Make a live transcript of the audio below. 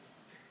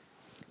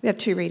We have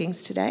two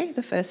readings today.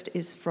 The first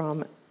is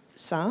from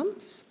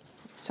Psalms,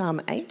 Psalm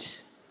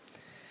 8.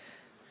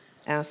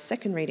 Our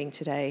second reading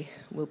today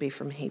will be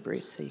from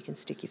Hebrews, so you can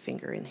stick your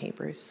finger in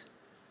Hebrews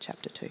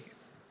chapter 2.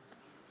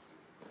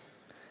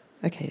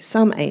 Okay,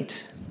 Psalm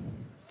 8.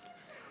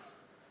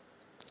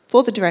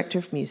 For the director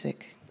of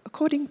music,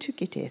 according to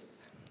Gittith,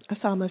 a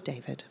psalm of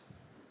David.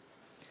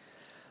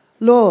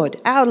 Lord,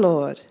 our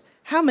Lord,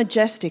 how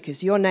majestic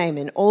is your name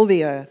in all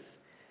the earth.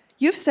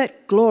 You've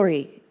set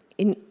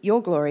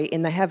your glory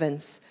in the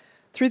heavens.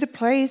 Through the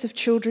praise of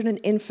children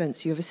and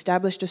infants, you have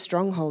established a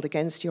stronghold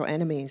against your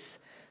enemies,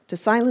 to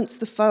silence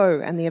the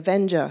foe and the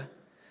avenger.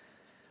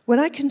 When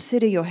I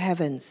consider your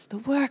heavens, the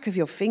work of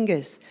your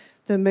fingers,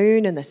 the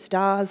moon and the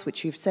stars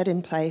which you've set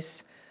in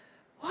place,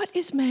 what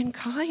is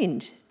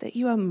mankind that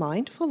you are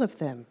mindful of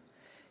them?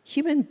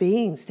 Human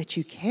beings that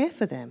you care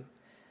for them.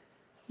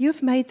 You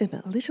have made them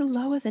a little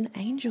lower than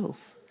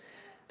angels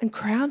and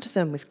crowned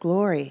them with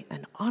glory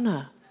and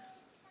honour.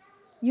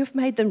 You have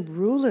made them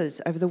rulers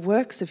over the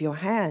works of your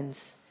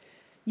hands.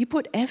 You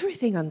put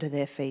everything under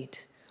their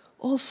feet,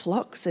 all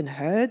flocks and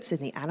herds and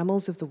the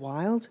animals of the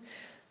wild,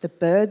 the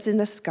birds in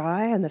the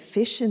sky and the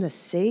fish in the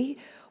sea,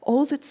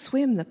 all that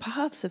swim the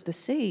paths of the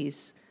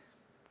seas.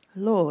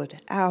 Lord,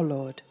 our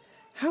Lord,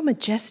 how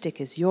majestic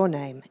is your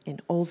name in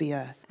all the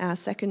earth. Our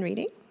second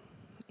reading,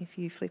 if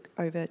you flick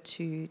over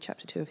to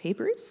chapter 2 of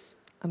Hebrews,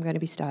 I'm going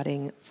to be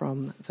starting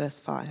from verse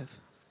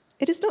 5.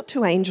 It is not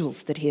to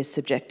angels that he has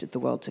subjected the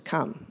world to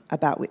come,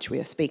 about which we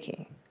are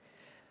speaking.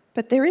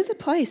 But there is a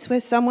place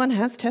where someone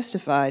has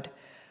testified,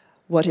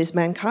 what is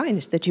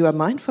mankind that you are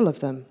mindful of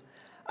them?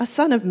 A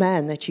son of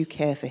man that you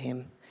care for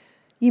him.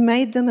 You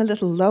made them a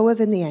little lower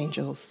than the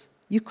angels.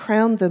 You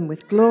crowned them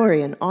with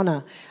glory and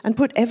honour and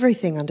put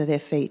everything under their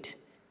feet.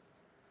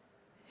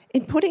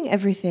 In putting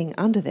everything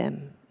under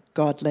them,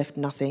 God left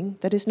nothing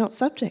that is not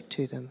subject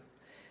to them.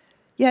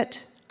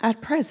 Yet,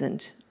 at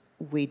present,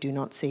 we do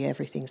not see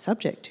everything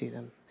subject to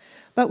them.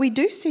 But we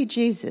do see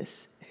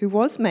Jesus, who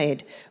was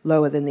made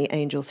lower than the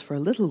angels for a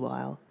little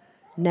while,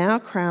 now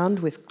crowned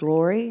with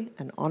glory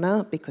and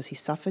honour because he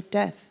suffered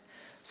death,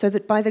 so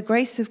that by the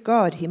grace of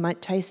God he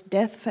might taste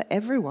death for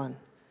everyone.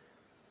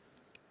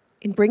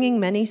 In bringing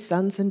many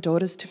sons and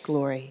daughters to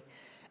glory,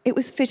 it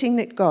was fitting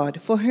that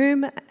God, for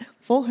whom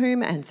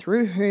and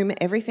through whom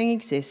everything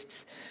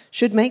exists,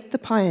 should make the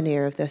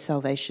pioneer of their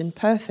salvation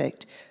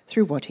perfect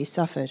through what he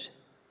suffered.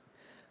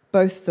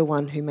 Both the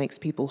one who makes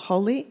people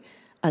holy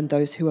and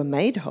those who are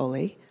made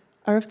holy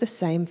are of the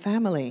same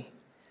family.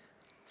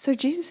 So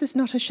Jesus is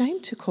not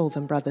ashamed to call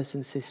them brothers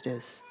and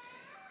sisters.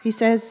 He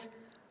says,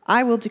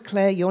 I will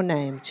declare your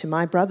name to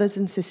my brothers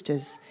and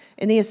sisters.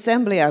 In the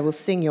assembly I will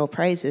sing your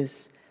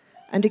praises.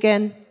 And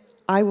again,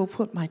 I will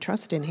put my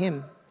trust in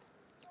him.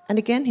 And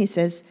again he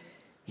says,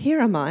 here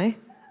am I,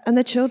 and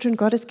the children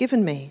God has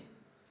given me.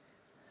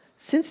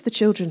 Since the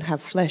children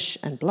have flesh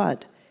and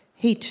blood,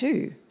 he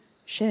too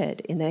shared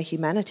in their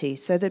humanity,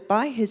 so that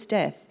by his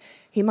death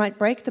he might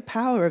break the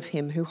power of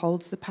him who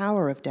holds the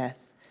power of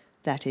death,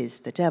 that is,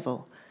 the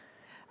devil,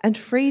 and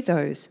free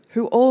those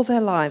who all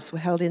their lives were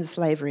held in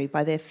slavery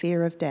by their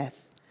fear of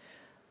death.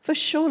 For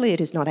surely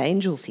it is not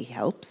angels he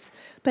helps,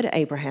 but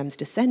Abraham's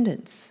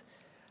descendants.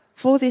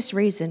 For this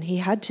reason he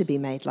had to be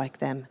made like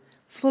them,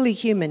 fully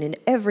human in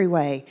every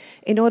way,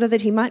 in order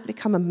that he might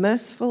become a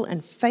merciful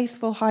and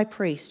faithful high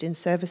priest in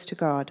service to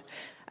God,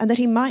 and that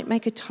he might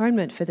make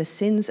atonement for the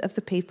sins of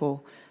the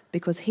people,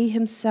 because he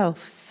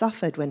himself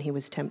suffered when he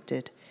was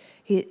tempted.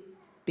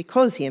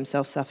 Because he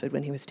himself suffered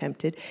when he was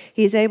tempted,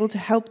 he is able to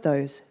help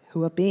those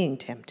who are being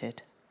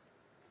tempted.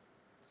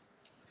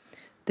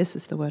 This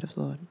is the word of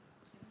the Lord.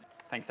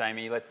 Thanks,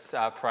 Amy. Let's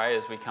pray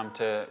as we come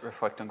to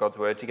reflect on God's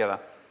word together.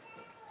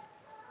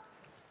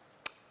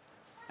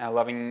 Our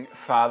loving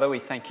Father, we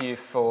thank you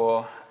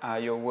for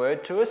your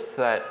word to us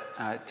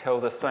that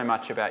tells us so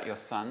much about your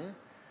Son.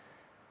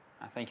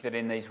 I thank you that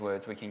in these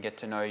words we can get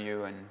to know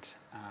you and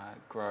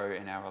grow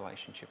in our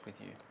relationship with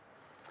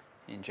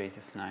you. In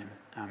Jesus' name,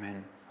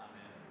 amen.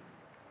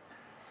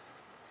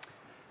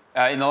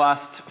 In the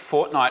last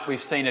fortnight,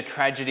 we've seen a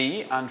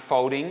tragedy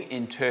unfolding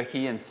in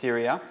Turkey and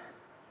Syria.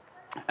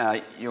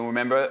 You'll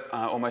remember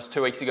almost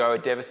 2 weeks ago, a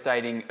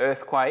devastating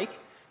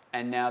earthquake,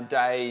 and now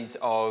days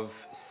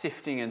of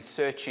sifting and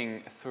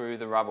searching through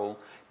the rubble,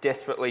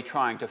 desperately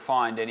trying to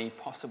find any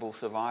possible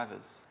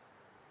survivors.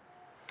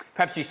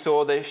 Perhaps you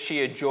saw the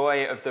sheer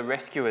joy of the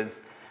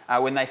rescuers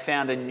when they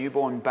found a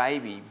newborn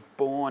baby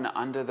born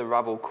under the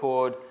rubble,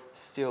 cord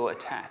still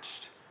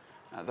attached,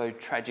 though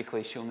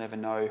tragically she'll never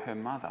know her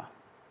mother.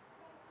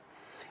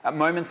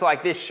 Moments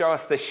like this show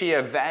us the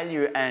sheer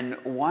value and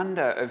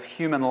wonder of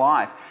human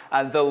life,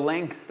 the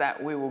lengths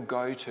that we will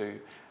go to.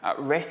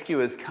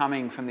 Rescuers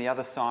coming from the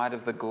other side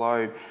of the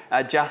globe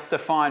just to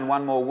find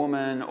one more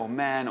woman or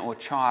man or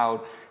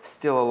child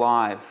still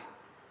alive.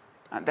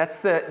 That's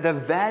the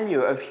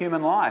value of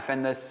human life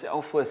and the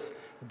selfless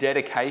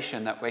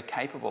dedication that we're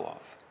capable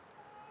of.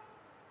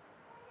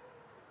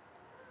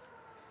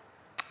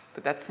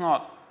 But that's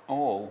not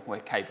all we're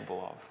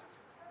capable of.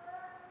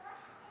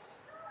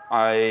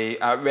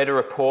 I read a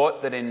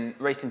report that in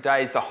recent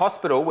days, the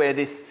hospital where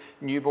this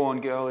newborn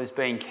girl is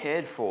being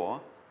cared for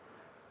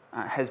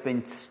has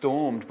been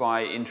stormed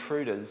by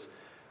intruders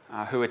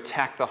who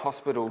attacked the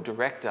hospital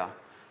director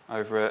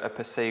over a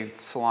perceived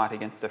slight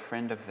against a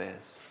friend of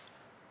theirs.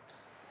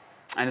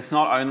 And it's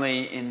not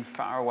only in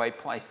faraway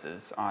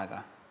places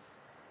either.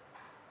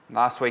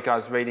 Last week I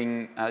was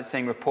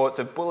seeing reports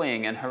of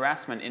bullying and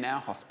harassment in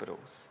our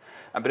hospitals.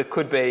 But it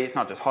could be, it's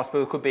not just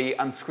hospital, it could be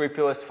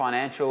unscrupulous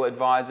financial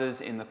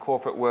advisors in the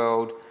corporate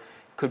world.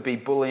 It could be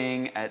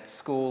bullying at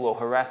school or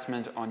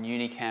harassment on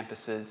uni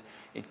campuses.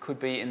 It could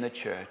be in the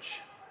church.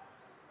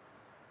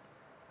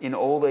 In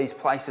all these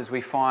places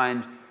we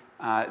find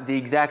the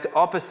exact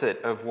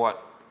opposite of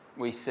what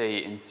we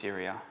see in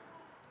Syria.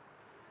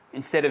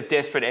 Instead of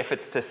desperate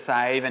efforts to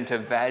save and to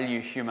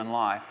value human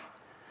life,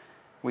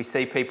 we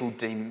see people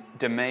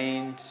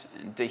demeaned,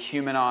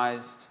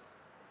 dehumanised,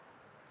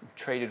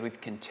 treated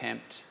with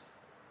contempt,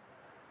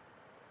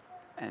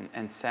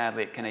 and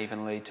sadly it can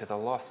even lead to the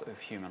loss of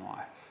human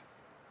life.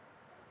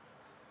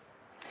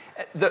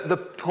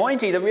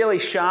 The really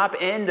sharp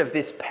end of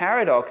this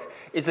paradox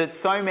is that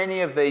so many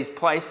of these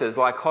places,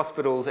 like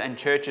hospitals and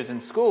churches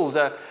and schools,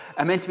 are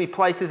meant to be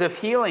places of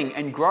healing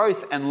and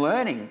growth and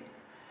learning,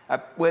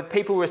 where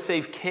people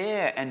receive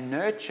care and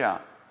nurture.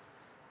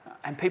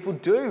 And people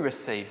do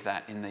receive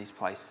that in these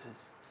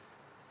places.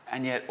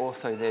 And yet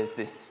also there's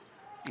this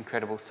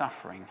incredible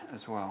suffering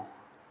as well.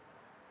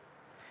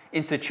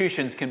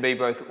 Institutions can be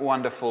both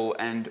wonderful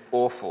and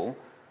awful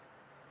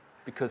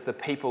because the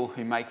people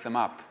who make them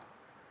up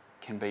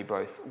can be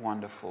both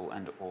wonderful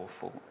and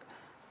awful.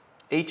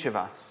 Each of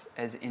us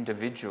as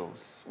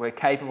individuals, we're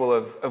capable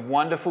of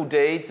wonderful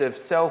deeds of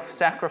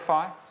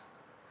self-sacrifice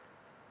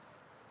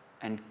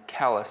and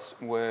callous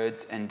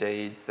words and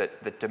deeds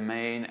that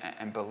demean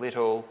and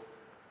belittle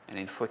and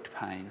inflict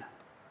pain.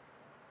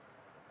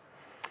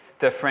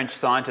 The French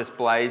scientist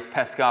Blaise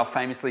Pascal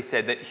famously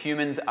said that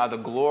humans are the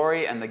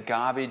glory and the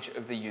garbage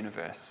of the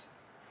universe.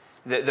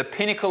 The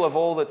pinnacle of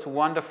all that's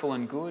wonderful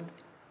and good,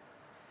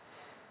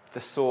 the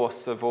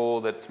source of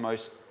all that's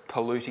most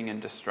polluting and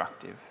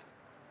destructive.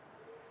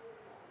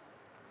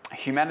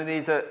 Humanity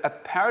is a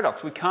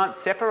paradox. We can't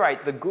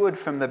separate the good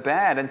from the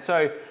bad, and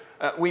so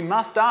we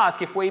must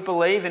ask if we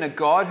believe in a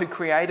God who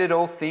created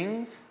all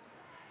things,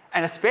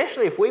 and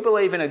especially if we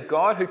believe in a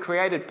God who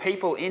created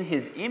people in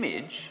his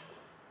image,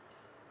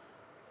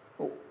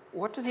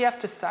 what does he have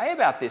to say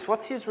about this?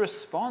 What's his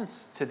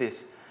response to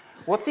this?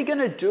 What's he going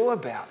to do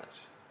about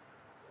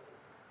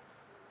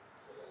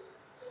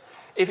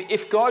it?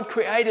 If God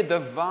created the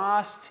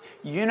vast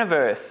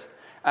universe,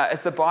 as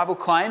the Bible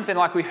claims, and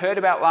like we heard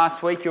about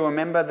last week, you'll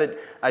remember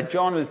that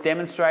John was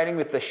demonstrating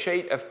with the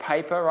sheet of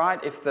paper,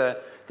 right? If the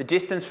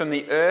distance from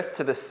the earth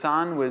to the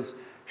sun was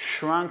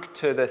shrunk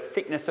to the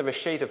thickness of a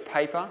sheet of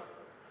paper,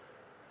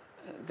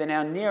 then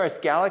our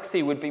nearest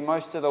galaxy would be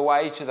most of the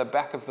way to the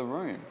back of the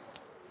room,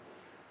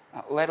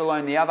 let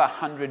alone the other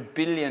 100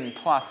 billion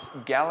plus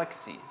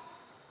galaxies.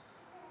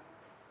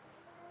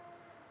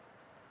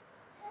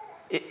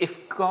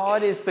 If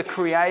God is the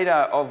creator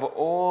of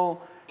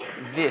all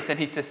this and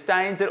he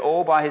sustains it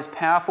all by his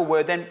powerful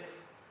word, then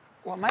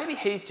maybe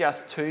he's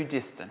just too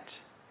distant,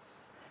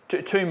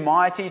 too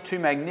mighty, too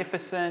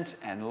magnificent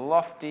and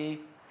lofty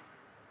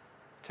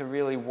to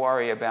really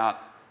worry about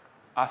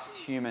us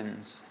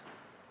humans.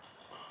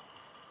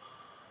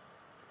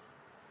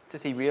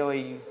 Does he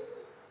really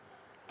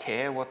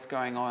care what's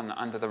going on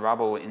under the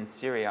rubble in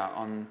Syria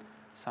on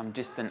some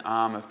distant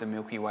arm of the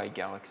Milky Way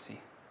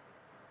galaxy?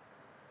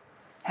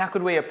 How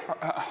could we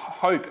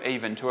hope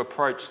even to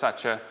approach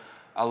such a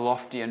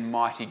lofty and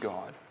mighty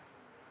God,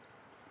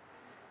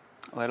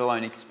 let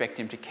alone expect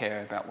him to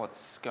care about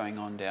what's going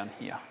on down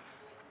here?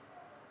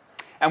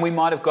 And we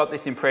might have got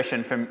this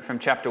impression from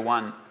chapter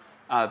 1.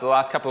 The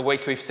last couple of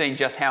weeks we've seen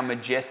just how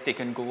majestic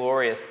and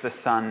glorious the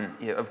Son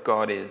of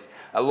God is,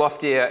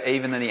 loftier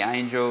even than the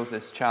angels,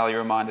 as Charlie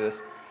reminded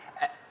us.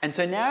 And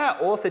so now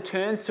our author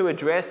turns to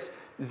address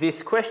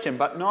this question,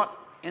 but not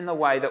in the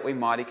way that we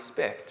might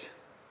expect.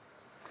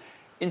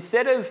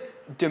 Instead of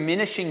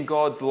diminishing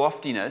God's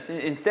loftiness,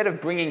 instead of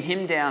bringing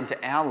him down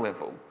to our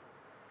level,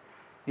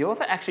 the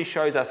author actually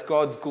shows us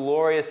God's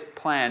glorious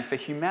plan for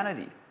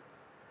humanity.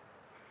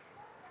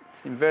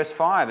 In verse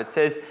 5 it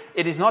says,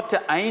 "It is not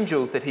to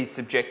angels that he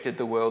subjected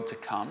the world to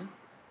come,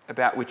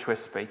 about which we're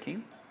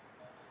speaking,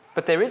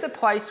 but there is a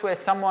place where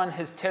someone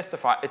has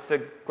testified." It's a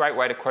great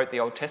way to quote the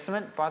Old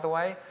Testament, by the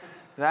way,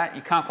 that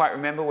you can't quite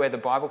remember where the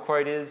Bible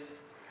quote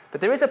is,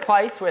 but there is a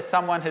place where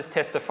someone has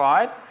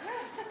testified.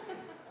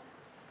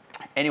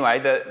 Anyway,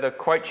 the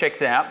quote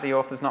checks out, the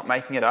author's not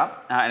making it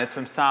up, and it's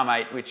from Psalm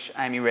 8, which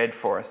Amy read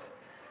for us.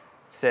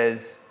 It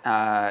says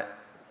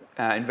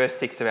in verse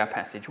 6 of our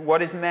passage,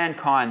 "What is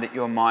mankind that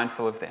you're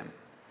mindful of them?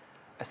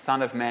 A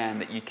son of man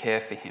that you care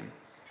for him.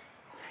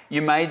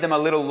 You made them a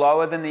little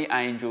lower than the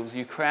angels.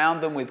 You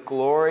crowned them with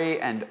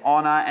glory and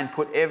honour and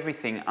put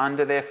everything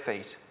under their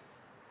feet."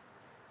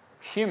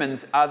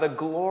 Humans are the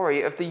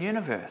glory of the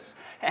universe.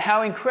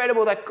 How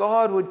incredible that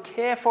God would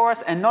care for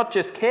us, and not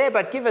just care,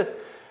 but give us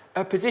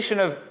a position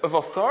of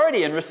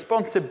authority and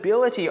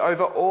responsibility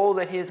over all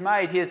that he has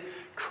made. He has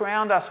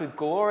crowned us with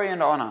glory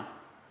and honour.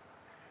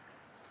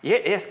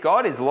 Yes,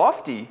 God is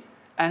lofty,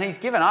 and he's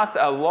given us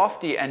a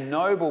lofty and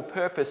noble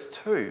purpose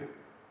too.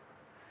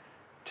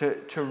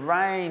 To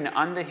reign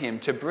under him,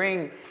 to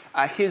bring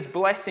his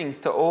blessings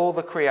to all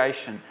the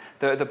creation,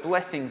 the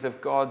blessings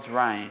of God's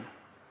reign.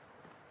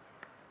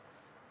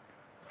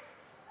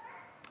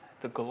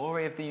 The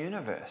glory of the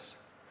universe.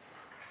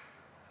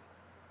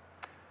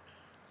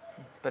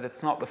 But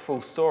it's not the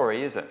full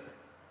story, is it?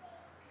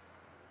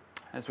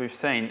 As we've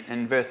seen,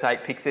 and verse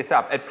 8 picks this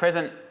up. At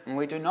present,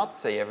 we do not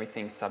see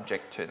everything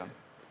subject to them.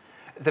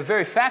 The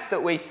very fact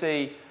that we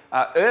see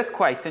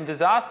earthquakes and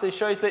disasters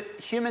shows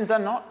that humans are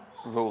not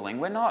ruling.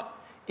 We're not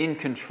in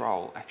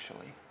control,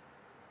 actually.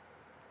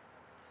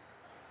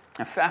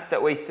 The fact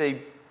that we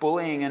see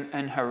bullying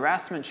and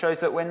harassment shows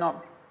that we're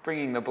not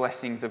bringing the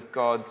blessings of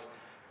God's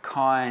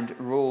kind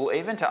rule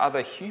even to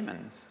other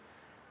humans,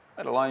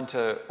 let alone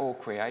to all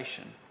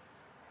creation.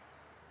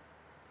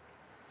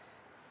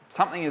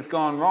 Something has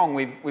gone wrong.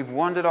 We've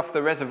wandered off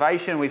the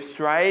reservation. We've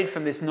strayed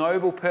from this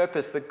noble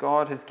purpose that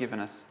God has given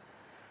us.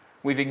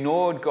 We've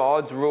ignored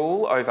God's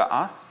rule over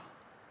us.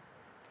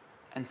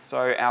 And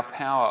so our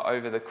power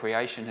over the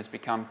creation has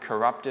become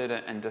corrupted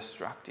and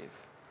destructive.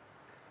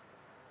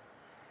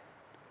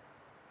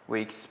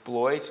 We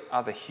exploit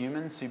other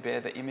humans who bear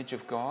the image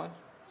of God.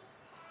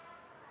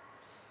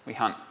 We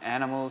hunt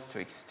animals to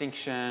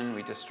extinction.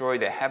 We destroy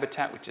their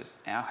habitat, which is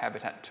our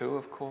habitat too,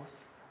 of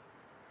course.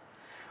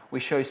 We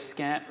show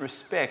scant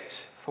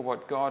respect for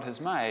what God has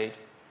made,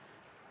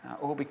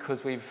 all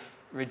because we've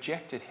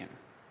rejected him.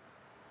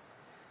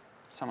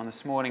 Someone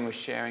this morning was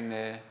sharing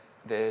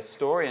their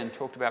story and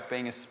talked about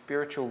being a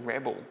spiritual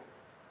rebel.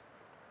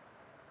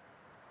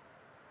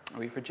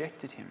 We've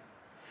rejected him.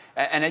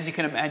 And as you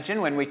can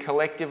imagine, when we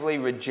collectively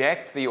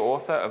reject the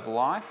author of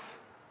life,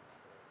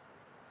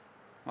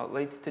 well, it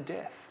leads to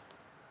death.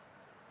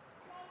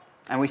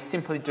 And we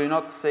simply do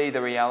not see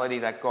the reality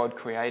that God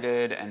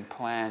created and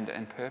planned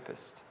and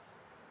purposed.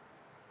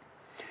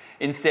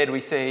 Instead, we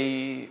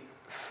see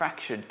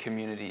fractured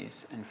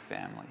communities and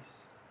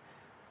families.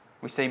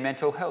 We see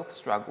mental health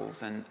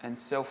struggles and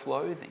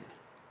self-loathing.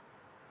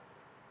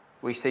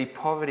 We see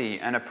poverty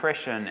and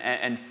oppression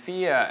and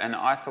fear and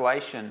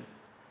isolation.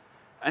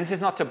 And this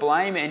is not to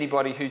blame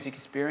anybody who's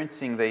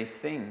experiencing these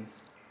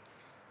things.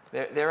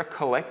 They're a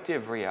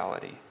collective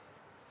reality.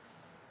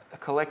 A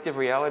collective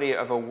reality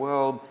of a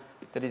world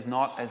that is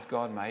not as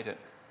God made it.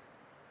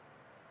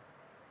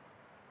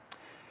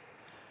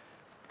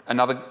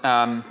 Another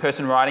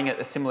person writing at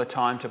a similar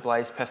time to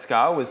Blaise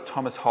Pascal was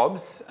Thomas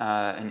Hobbes,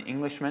 an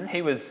Englishman.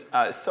 He was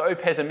so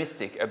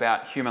pessimistic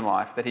about human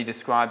life that he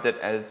described it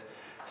as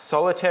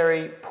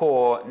solitary,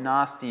 poor,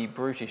 nasty,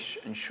 brutish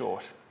and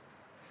short.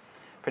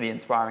 Pretty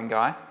inspiring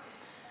guy.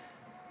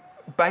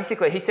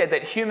 Basically, he said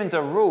that humans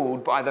are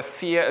ruled by the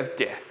fear of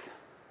death.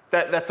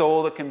 That's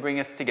all that can bring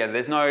us together.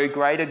 There's no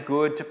greater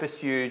good to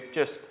pursue,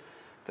 just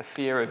the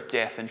fear of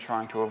death and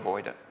trying to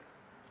avoid it.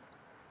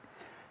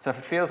 So if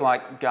it feels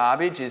like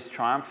garbage is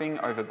triumphing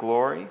over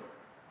glory,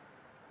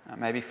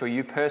 maybe for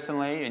you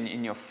personally,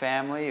 in your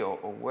family or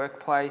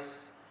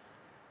workplace,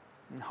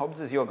 Hobbes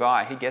is your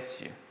guy. He gets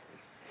you,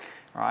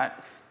 right?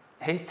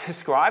 He's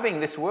describing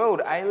this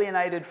world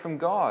alienated from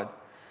God,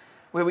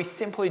 where we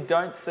simply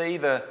don't see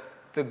the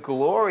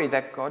glory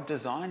that God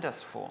designed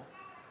us for.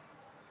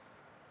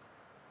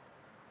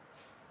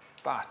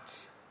 But,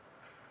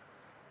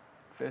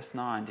 verse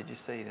 9, did you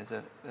see? There's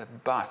a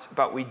but.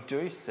 But we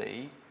do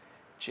see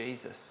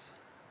Jesus,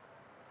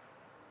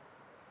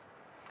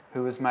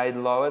 who was made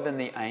lower than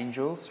the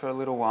angels for a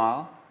little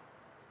while,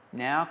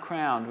 now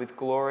crowned with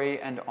glory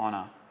and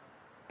honour,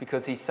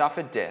 because he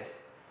suffered death,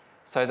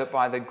 so that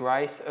by the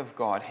grace of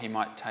God he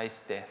might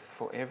taste death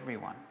for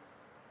everyone.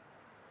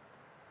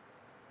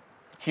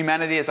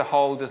 Humanity as a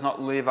whole does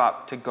not live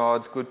up to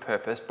God's good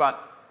purpose,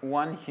 but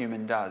one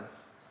human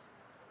does.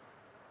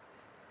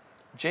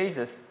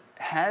 Jesus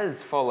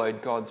has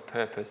followed God's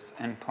purpose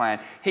and plan.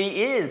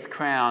 He is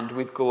crowned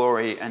with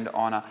glory and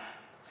honour,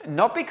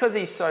 not because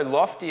he's so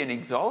lofty and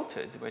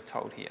exalted, we're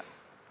told here,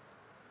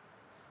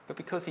 but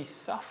because he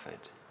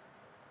suffered.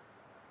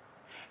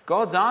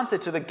 God's answer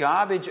to the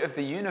garbage of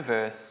the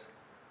universe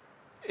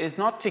is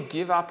not to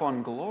give up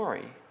on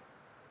glory.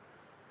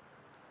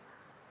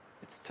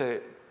 It's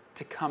to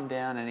come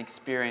down and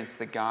experience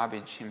the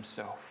garbage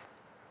himself.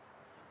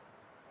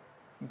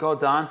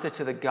 God's answer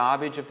to the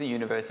garbage of the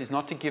universe is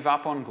not to give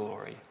up on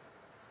glory,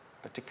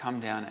 but to come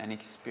down and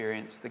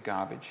experience the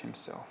garbage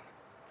himself.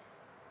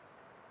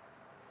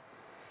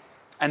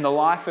 And the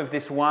life of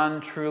this one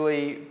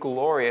truly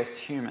glorious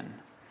human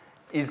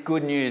is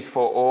good news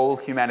for all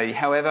humanity,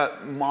 however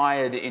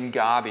mired in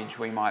garbage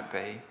we might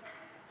be.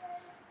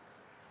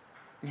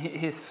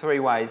 Here's 3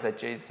 ways that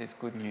Jesus is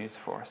good news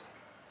for us.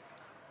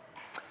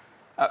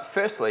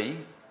 Firstly,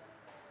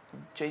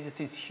 Jesus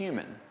is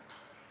human,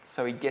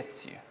 so he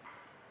gets you.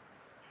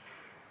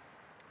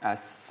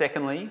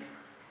 Secondly,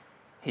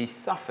 he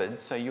suffered,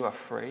 so you are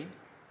free.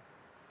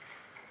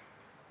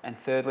 And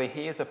thirdly,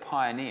 he is a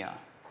pioneer,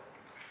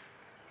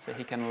 so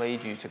he can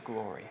lead you to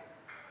glory.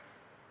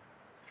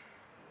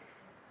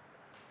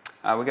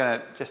 We're going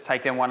to just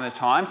take them one at a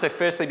time. So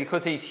firstly,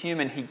 because he's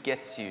human, he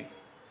gets you.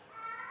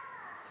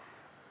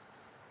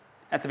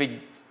 That's a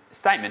big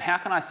statement. How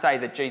can I say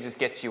that Jesus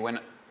gets you when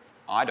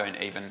I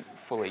don't even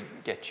fully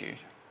get you?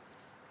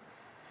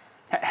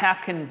 How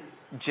can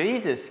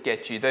Jesus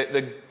get you? How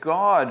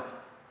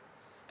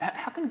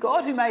can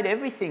God, who made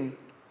everything,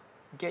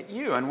 get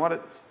you and what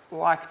it's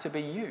like to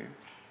be you?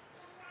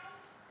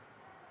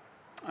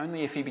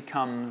 Only if he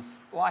becomes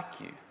like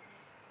you.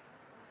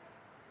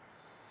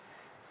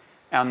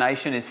 Our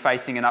nation is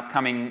facing an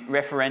upcoming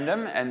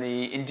referendum and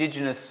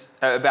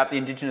about the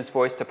Indigenous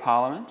voice to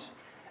Parliament.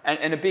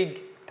 And a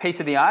big piece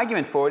of the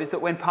argument for it is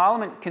that when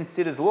Parliament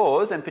considers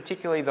laws, and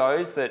particularly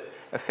those that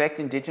affect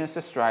Indigenous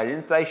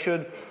Australians, they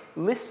should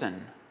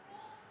listen.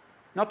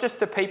 Not just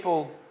to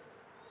people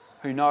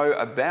who know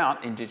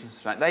about Indigenous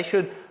Australians. They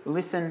should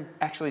listen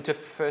actually to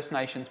First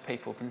Nations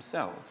people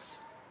themselves.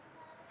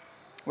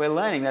 We're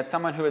learning that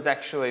someone who has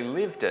actually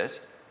lived it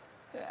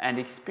and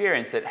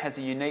experienced it has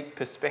a unique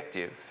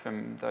perspective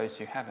from those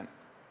who haven't.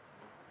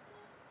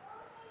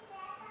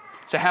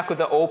 So how could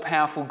the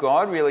all-powerful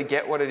God really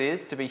get what it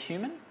is to be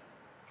human?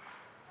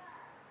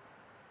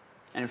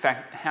 And in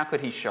fact, how could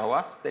he show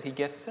us that he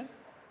gets it?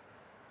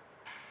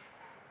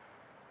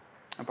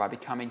 By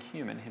becoming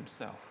human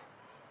himself.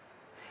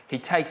 He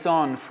takes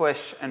on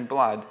flesh and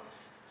blood.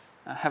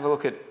 Have a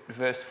look at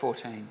verse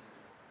 14.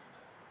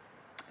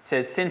 It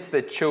says, since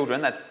the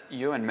children, that's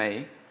you and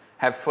me,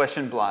 have flesh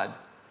and blood,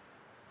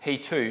 he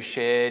too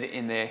shared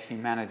in their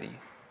humanity.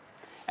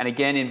 And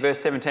again in verse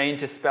 17,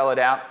 to spell it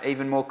out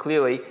even more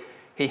clearly,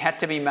 he had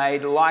to be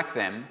made like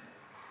them,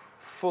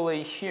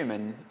 fully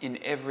human in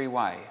every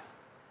way.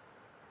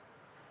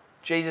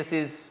 Jesus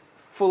is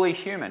fully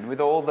human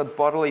with all the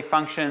bodily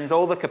functions,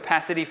 all the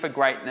capacity for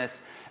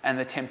greatness and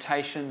the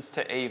temptations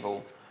to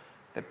evil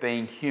that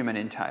being human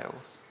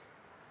entails.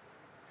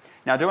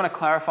 Now I do want to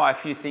clarify a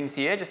few things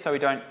here just so we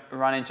don't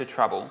run into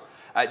trouble.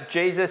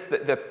 Jesus,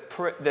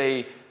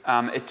 the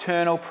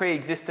eternal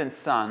pre-existent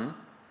Son,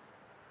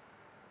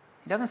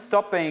 he doesn't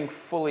stop being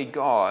fully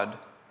God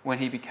when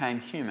he became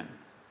human.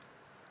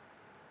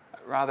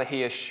 Rather,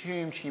 he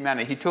assumed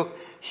humanity. He took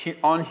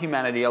on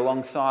humanity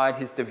alongside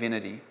his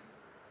divinity.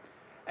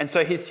 And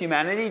so his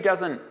humanity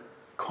doesn't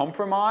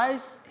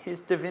compromise his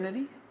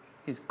divinity,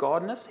 his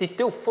godness. He's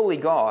still fully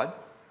God.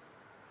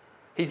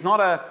 He's not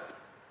a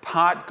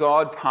part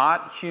God,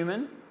 part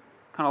human,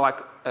 kind of like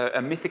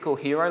a mythical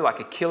hero like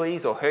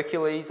Achilles or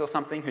Hercules or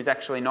something who's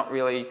actually not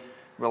really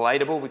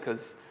relatable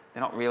because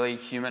they're not really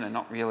human and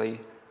not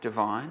really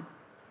divine.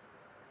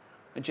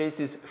 And Jesus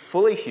is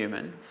fully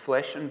human,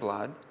 flesh and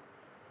blood,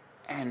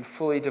 and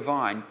fully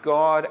divine,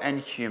 God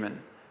and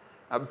human.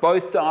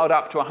 Both dialed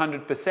up to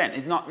 100%.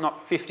 It's not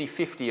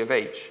 50-50 of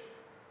each.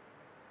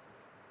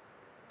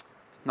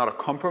 Not a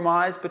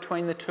compromise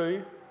between the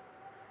two,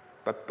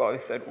 but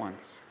both at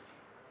once.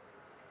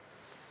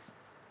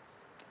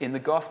 In the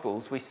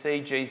Gospels, we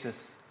see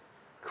Jesus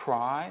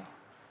cry.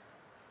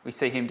 We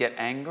see him get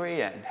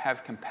angry and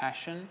have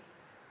compassion.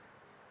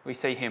 We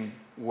see him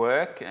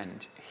work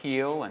and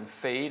heal and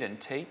feed and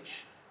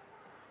teach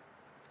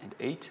and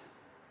eat.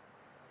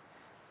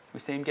 We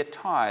see him get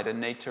tired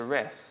and need to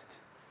rest.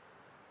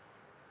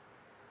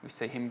 We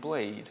see him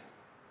bleed.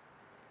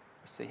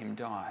 We see him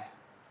die.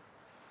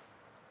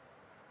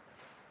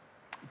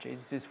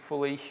 Jesus is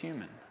fully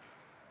human.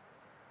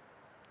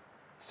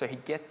 So he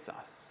gets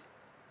us.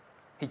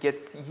 He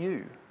gets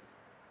you.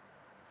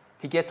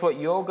 He gets what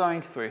you're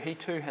going through. He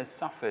too has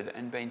suffered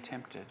and been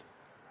tempted.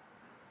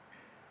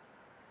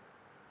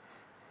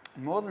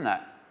 And more than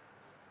that,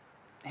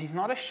 he's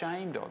not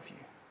ashamed of you.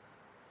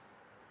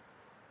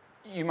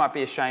 You might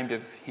be ashamed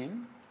of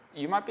him.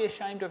 You might be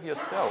ashamed of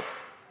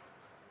yourself.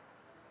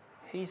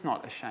 He's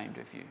not ashamed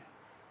of you.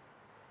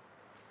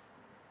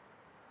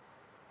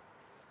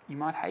 You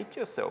might hate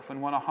yourself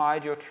and want to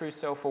hide your true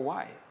self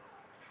away.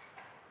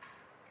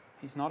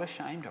 He's not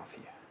ashamed of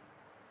you.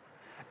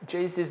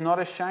 Jesus is not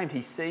ashamed.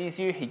 He sees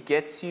you, he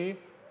gets you.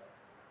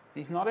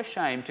 He's not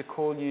ashamed to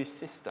call you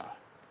sister,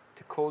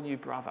 to call you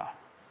brother.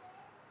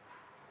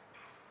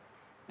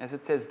 As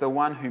it says, the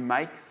one who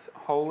makes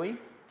holy,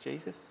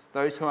 Jesus,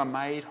 those who are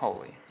made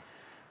holy,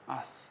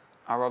 us,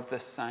 are of the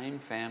same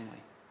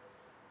family.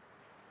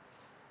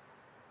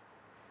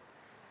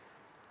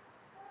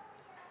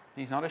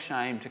 He's not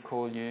ashamed to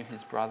call you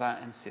his brother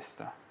and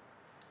sister.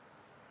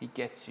 He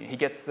gets you. He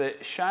gets the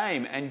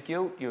shame and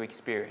guilt you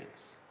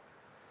experience.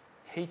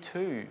 He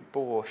too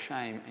bore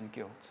shame and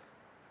guilt.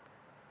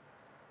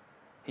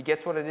 He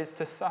gets what it is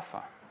to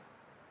suffer.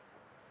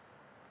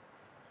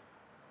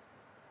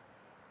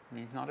 And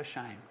he's not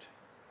ashamed.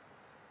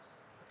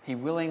 He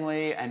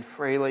willingly and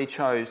freely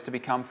chose to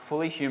become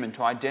fully human,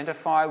 to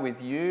identify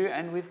with you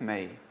and with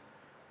me,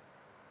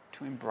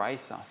 to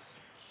embrace us,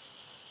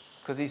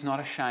 because he's not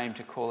ashamed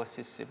to call us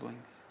his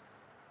siblings.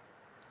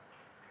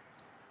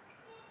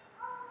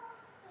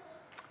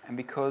 And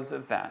because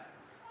of that,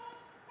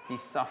 he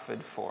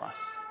suffered for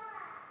us.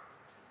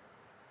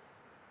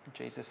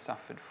 Jesus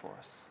suffered for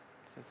us.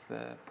 This is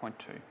the point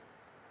 2.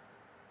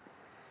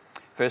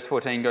 Verse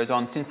 14 goes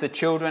on, since the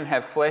children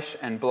have flesh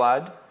and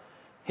blood,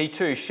 he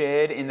too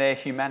shared in their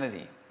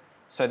humanity,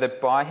 so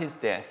that by his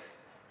death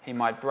he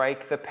might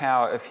break the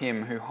power of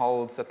him who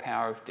holds the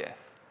power of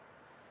death,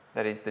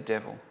 that is the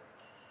devil,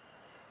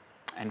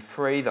 and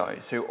free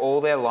those who all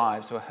their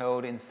lives were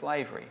held in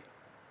slavery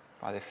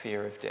by the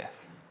fear of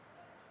death.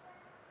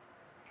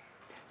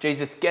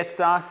 Jesus gets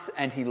us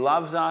and he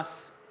loves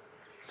us,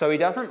 so he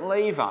doesn't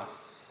leave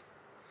us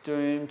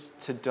doomed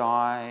to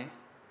die,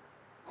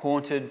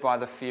 haunted by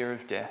the fear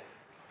of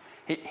death.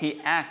 He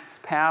acts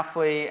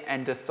powerfully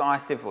and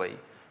decisively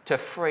to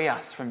free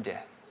us from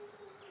death.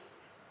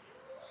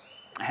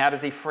 How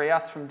does he free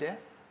us from death?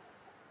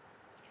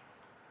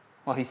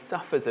 Well, he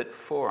suffers it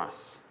for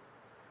us.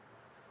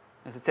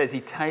 As it says,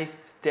 he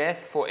tastes death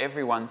for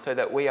everyone so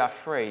that we are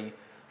free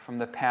from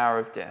the power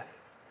of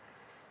death.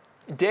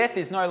 Death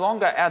is no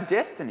longer our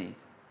destiny.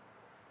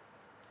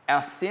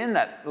 Our sin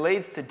that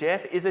leads to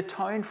death is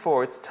atoned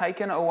for. It's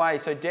taken away.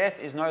 So death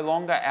is no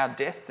longer our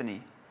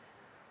destiny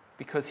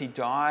because he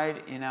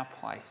died in our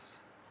place.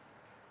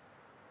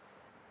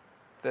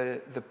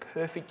 The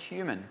perfect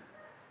human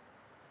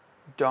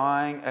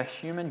dying a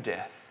human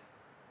death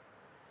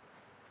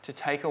to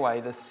take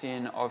away the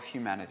sin of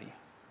humanity.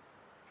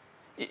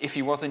 If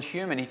he wasn't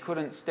human, he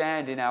couldn't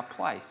stand in our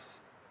place.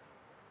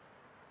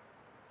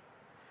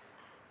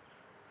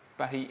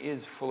 But he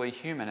is fully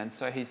human, and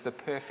so he's the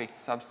perfect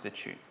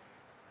substitute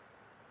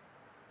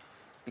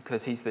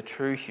because he's the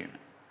true human.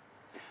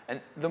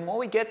 And the more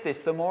we get this,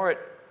 the more it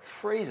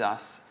frees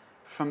us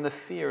from the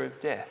fear of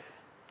death.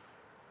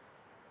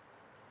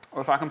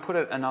 Or if I can put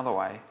it another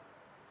way,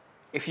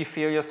 if you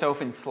feel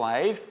yourself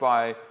enslaved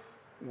by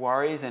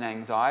worries and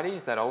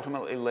anxieties that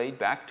ultimately lead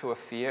back to a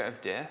fear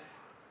of death,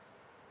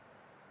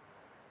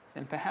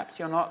 then perhaps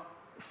you're not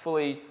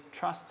fully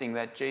trusting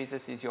that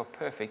Jesus is your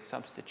perfect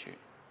substitute.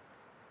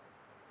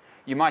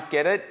 You might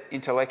get it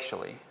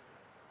intellectually,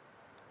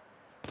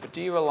 but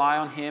do you rely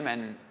on him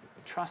and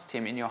trust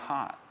him in your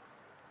heart?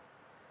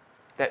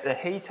 That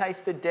he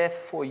tasted death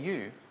for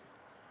you.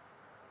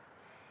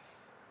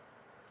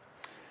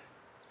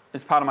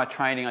 As part of my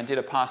training, I did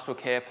a pastoral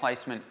care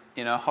placement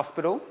in a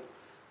hospital,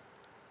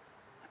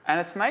 and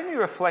it's made me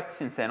reflect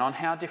since then on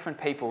how different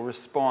people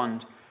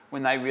respond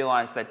when they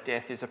realise that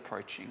death is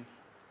approaching.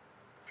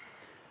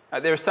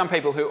 There are some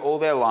people who all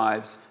their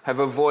lives have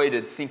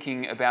avoided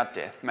thinking about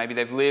death. Maybe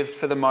they've lived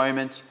for the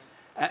moment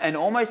and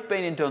almost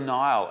been in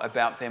denial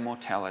about their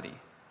mortality.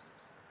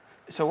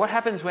 So what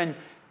happens when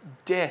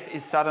death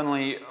is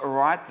suddenly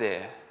right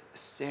there,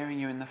 staring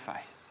you in the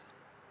face?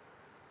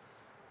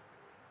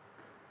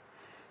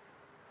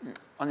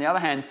 On the other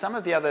hand, some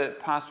of the other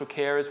pastoral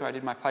carers where I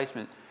did my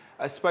placement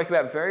spoke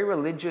about very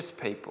religious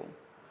people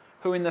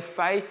who in the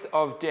face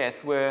of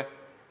death were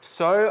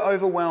so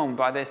overwhelmed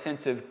by their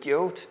sense of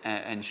guilt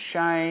and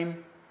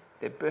shame,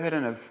 their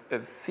burden of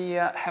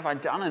fear. Have I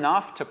done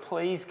enough to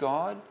please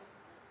God?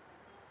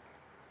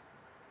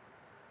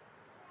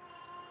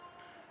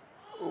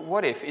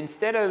 What if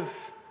instead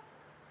of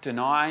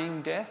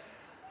denying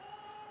death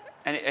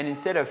and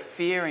instead of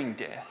fearing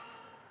death,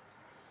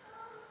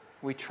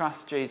 we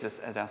trust Jesus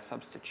as our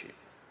substitute?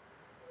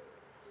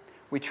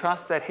 We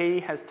trust that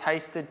he has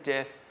tasted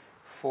death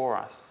for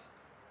us,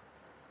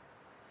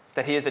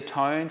 that he has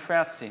atoned for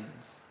our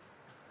sins,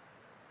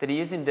 that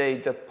he is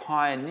indeed the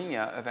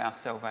pioneer of our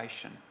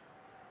salvation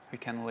who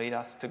can lead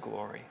us to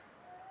glory.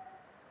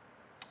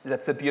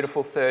 That's the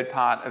beautiful third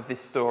part of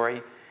this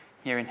story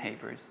here in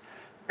Hebrews.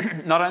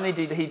 Not only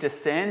did he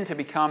descend to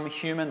become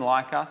human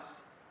like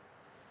us,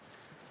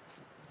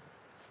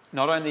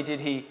 not only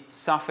did he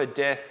suffer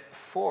death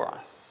for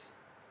us,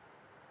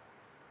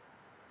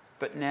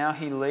 but now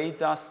he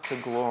leads us to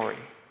glory.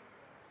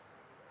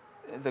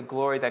 The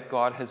glory that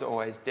God has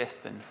always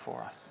destined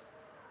for us.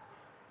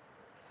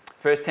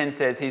 Verse 10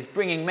 says he's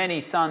bringing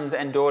many sons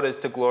and daughters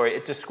to glory.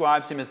 It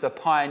describes him as the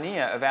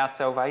pioneer of our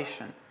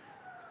salvation.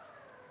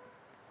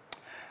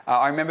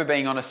 I remember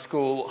being on a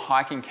school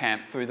hiking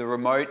camp through the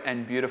remote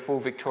and beautiful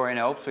Victorian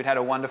Alps. We'd had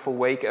a wonderful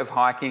week of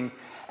hiking,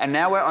 and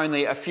now we're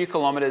only a few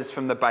kilometres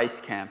from the base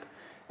camp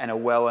and a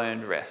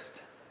well-earned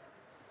rest.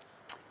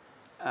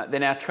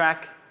 Then our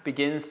track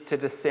begins to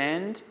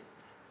descend,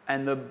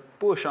 and the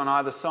bush on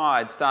either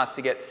side starts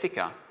to get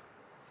thicker.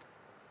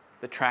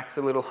 The track's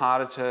a little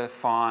harder to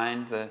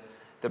find,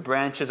 the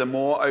branches are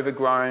more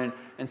overgrown,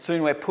 and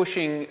soon we're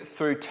pushing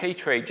through tea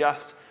tree,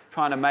 just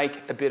trying to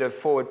make a bit of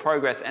forward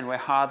progress, and we're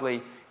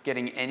hardly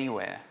getting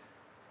anywhere.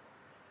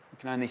 We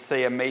can only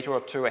see a metre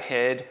or two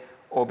ahead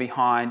or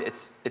behind.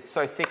 It's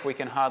so thick we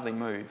can hardly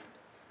move.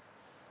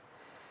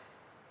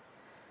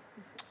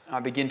 I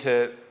begin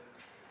to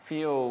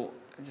feel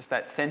just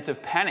that sense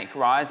of panic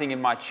rising in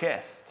my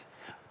chest.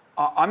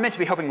 I'm meant to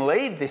be helping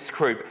lead this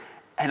group,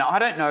 and I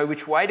don't know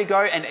which way to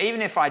go, and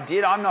even if I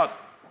did, I'm not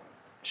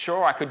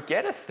sure I could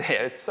get us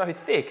there. It's so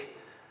thick.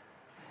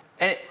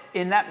 And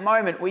in that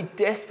moment, we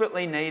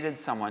desperately needed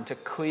someone to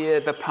clear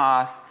the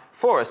path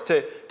for us,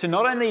 to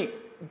not only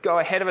go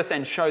ahead of us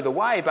and show the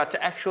way, but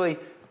to actually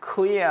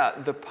clear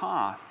the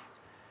path,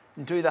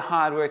 and do the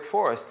hard work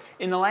for us.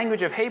 In the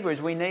language of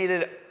Hebrews, we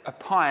needed a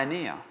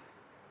pioneer.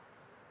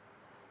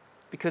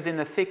 Because in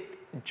the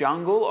thick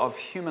jungle of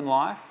human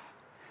life,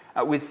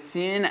 with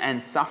sin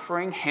and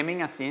suffering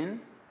hemming us in,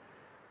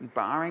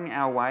 barring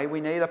our way, we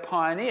need a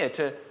pioneer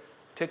to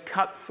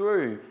cut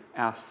through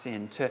our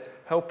sin, to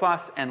help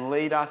us and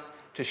lead us,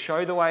 to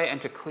show the way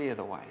and to clear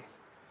the way.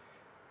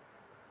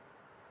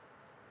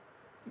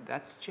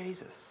 That's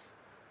Jesus,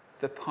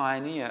 the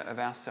pioneer of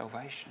our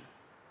salvation.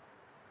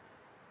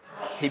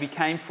 He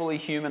became fully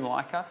human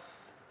like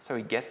us, so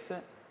he gets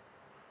it.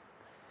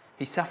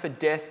 He suffered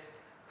death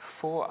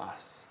for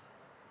us,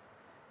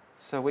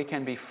 so we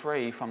can be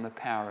free from the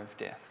power of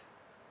death.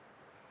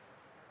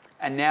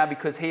 And now,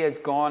 because he has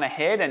gone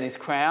ahead and is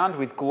crowned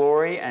with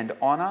glory and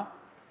honour,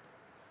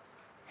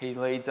 he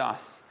leads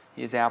us.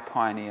 He is our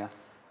pioneer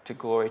to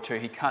glory too.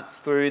 He cuts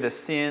through the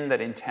sin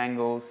that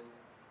entangles.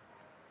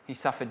 He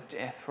suffered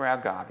death for our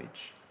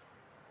garbage.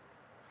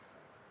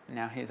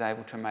 Now he is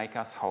able to make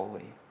us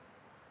holy,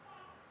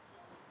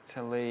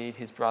 to lead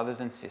his brothers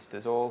and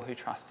sisters, all who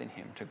trust in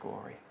him, to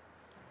glory.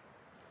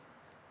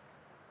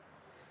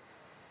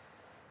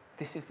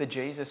 This is the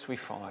Jesus we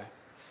follow.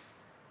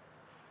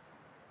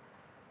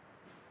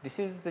 This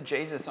is the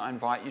Jesus I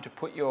invite you to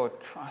put your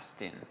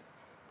trust in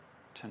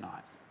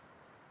tonight.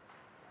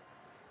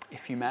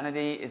 If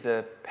humanity is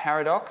a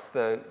paradox,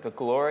 the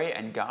glory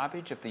and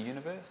garbage of the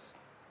universe,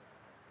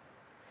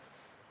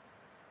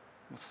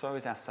 well, so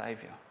is our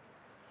Saviour.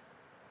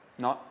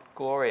 Not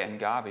glory and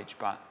garbage,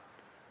 but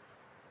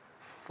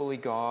fully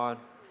God,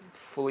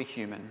 fully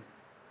human,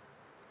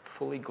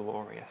 fully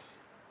glorious.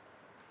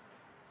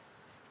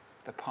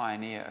 The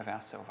pioneer of our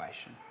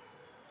salvation.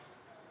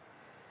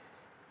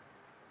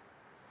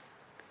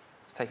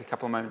 Let's take a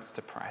couple of moments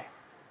to pray.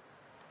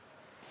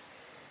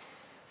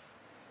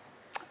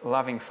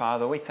 Loving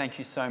Father, we thank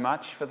you so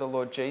much for the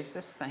Lord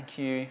Jesus. Thank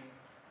you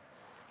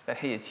that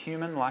he is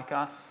human like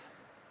us,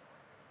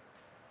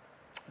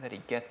 that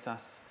he gets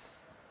us.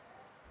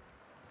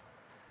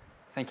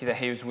 Thank you that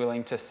he was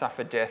willing to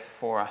suffer death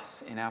for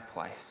us in our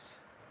place.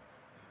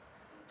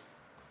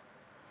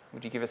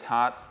 Would you give us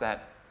hearts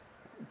that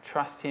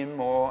trust him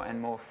more and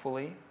more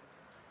fully?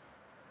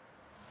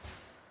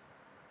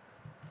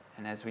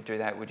 And as we do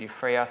that, would you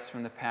free us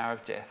from the power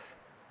of death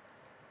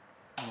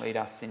and lead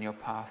us in your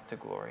path to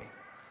glory?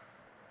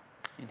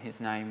 In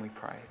his name we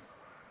pray.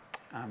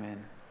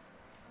 Amen.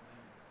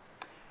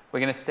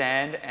 We're going to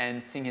stand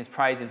and sing his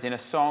praises in a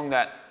song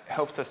that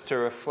helps us to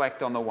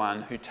reflect on the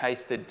one who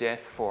tasted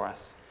death for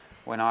us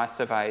when I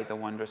survey the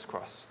wondrous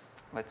cross.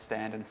 Let's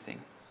stand and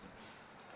sing.